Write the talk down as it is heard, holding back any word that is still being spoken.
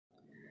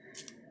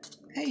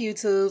Hey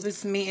YouTube,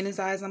 it's me and his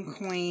eyes, I'm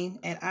Queen,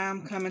 and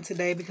I'm coming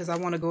today because I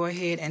want to go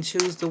ahead and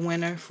choose the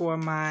winner for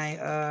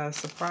my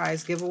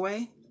surprise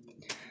giveaway.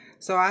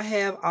 So I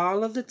have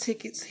all of the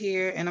tickets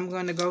here, and I'm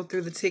going to go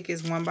through the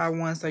tickets one by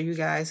one so you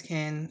guys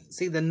can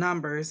see the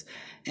numbers,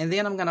 and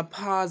then I'm going to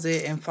pause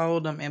it and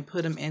fold them and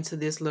put them into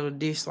this little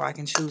dish so I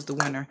can choose the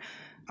winner.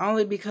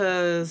 Only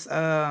because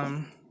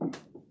I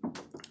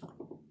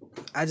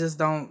just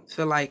don't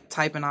feel like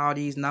typing all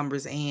these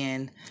numbers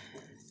in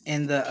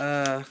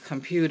the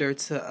computer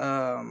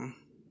to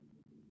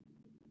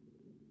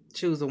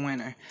choose a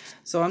winner.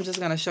 So I'm just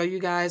going to show you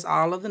guys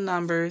all of the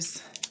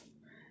numbers,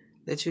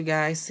 that you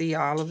guys see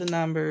all of the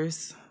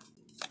numbers.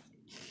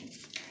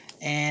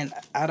 And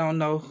I don't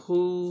know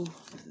who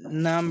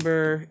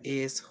number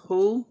is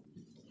who,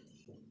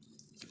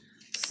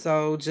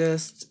 so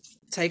just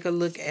take a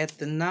look at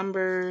the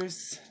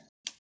numbers.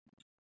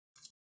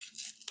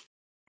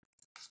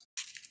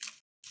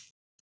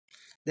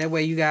 That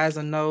way you guys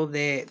will know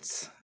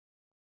that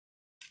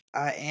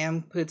I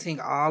am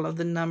putting all of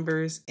the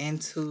numbers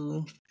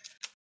into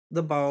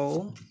the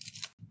bowl.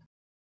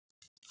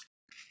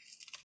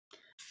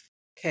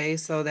 Okay,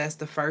 so that's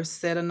the first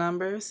set of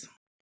numbers.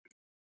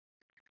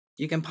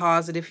 You can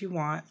pause it if you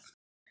want.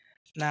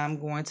 Now I'm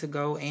going to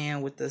go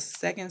in with the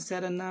second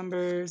set of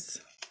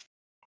numbers.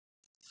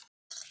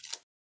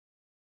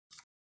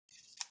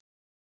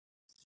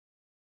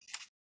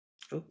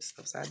 Oops,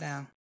 upside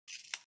down.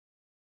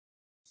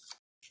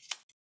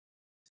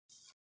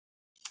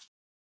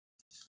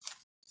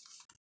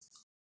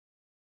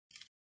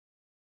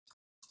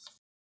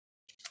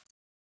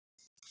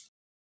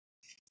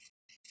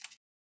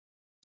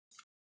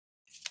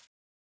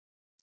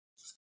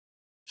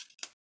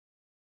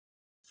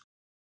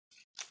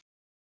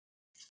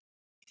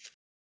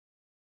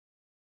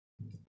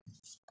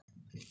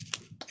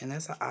 And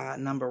that's an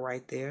odd number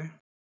right there,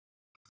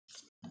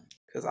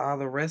 because all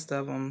the rest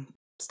of them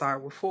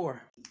start with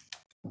 4.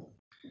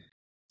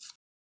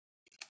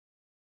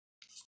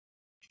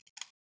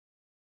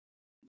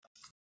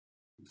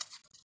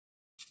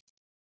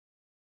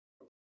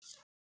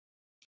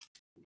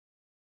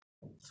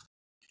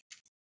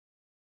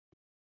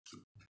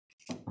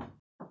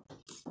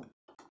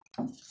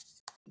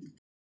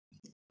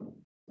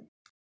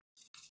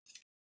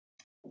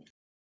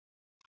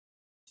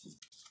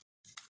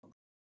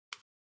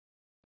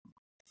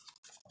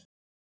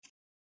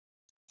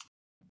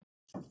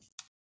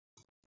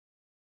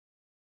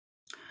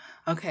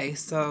 Okay,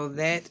 so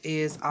that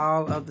is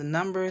all of the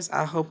numbers.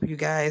 I hope you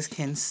guys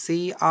can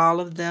see all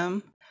of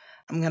them.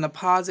 I'm going to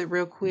pause it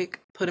real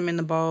quick, put them in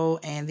the bowl,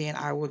 and then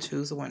I will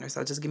choose a winner.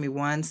 So just give me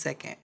 1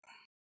 second.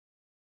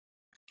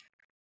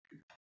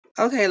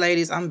 Okay,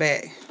 ladies, I'm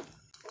back.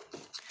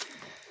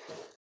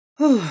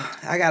 Whew,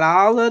 I got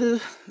all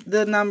of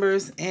the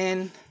numbers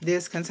in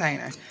this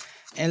container.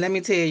 And let me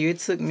tell you, it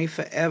took me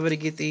forever to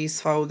get these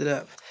folded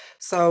up.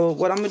 So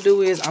what I'm going to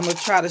do is I'm going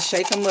to try to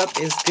shake them up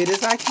as good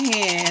as I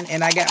can.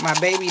 And I got my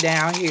baby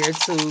down here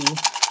to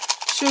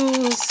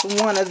choose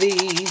one of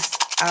these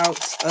out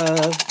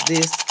of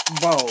this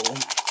bowl.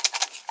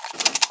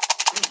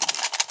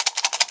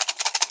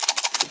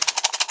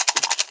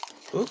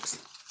 Oops.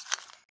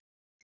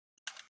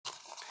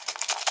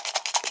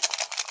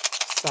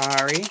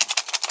 Sorry.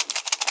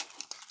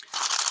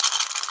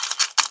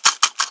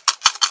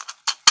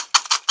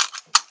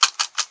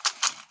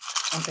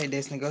 Okay,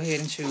 Destiny, go ahead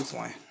and choose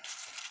one.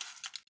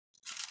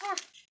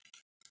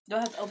 Do I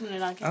have to open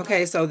it on camera?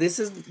 Okay, so this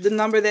is the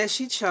number that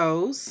she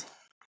chose.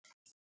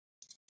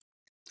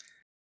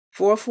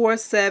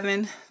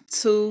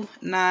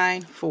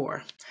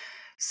 447294.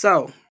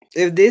 So,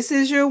 if this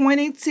is your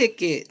winning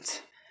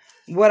ticket,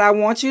 what I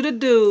want you to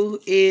do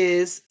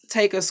is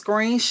take a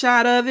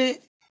screenshot of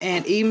it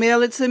and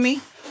email it to me,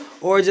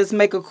 or just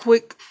make a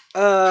quick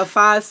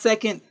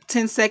 5-second,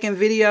 10-second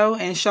video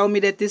and show me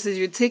that this is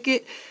your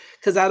ticket.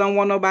 Because I don't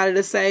want nobody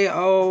to say,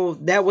 oh,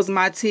 that was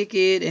my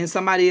ticket and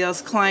somebody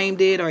else claimed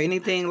it or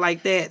anything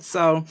like that.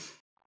 So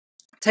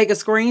take a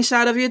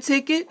screenshot of your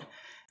ticket,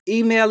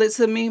 email it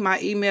to me. My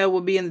email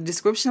will be in the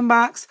description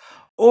box.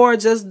 Or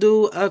just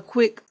do a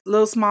quick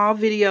little small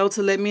video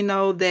to let me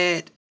know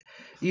that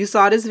you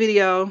saw this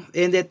video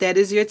and that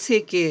is your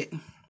ticket.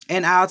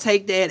 And I'll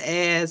take that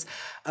as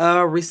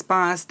a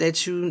response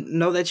that you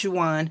know that you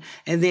won.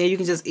 And then you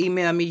can just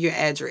email me your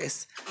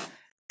address.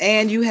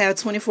 And you have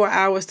 24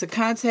 hours to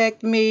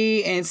contact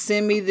me and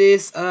send me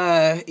this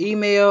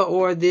email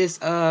or this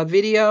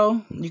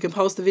video. You can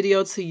post the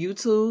video to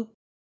YouTube.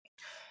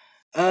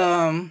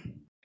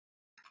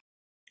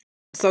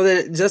 So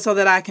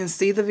that I can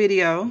see the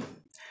video.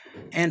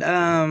 And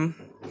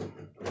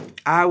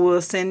I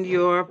will send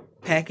your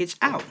package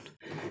out.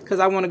 Because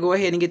I want to go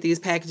ahead and get these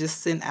packages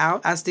sent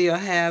out. I still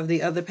have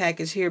the other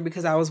package here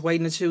because I was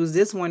waiting to choose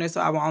this winner. So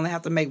I will only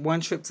have to make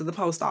one trip to the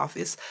post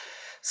office.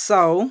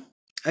 So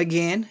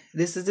again,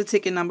 this is the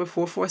ticket number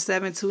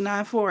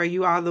 447294.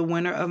 You are the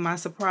winner of my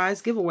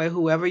surprise giveaway.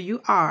 Whoever you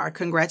are,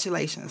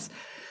 congratulations.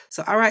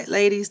 So, all right,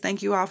 ladies,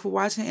 thank you all for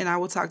watching, and I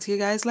will talk to you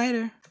guys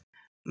later.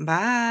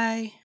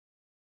 Bye.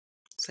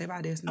 Say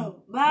bye, Disney.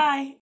 Oh,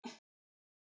 bye.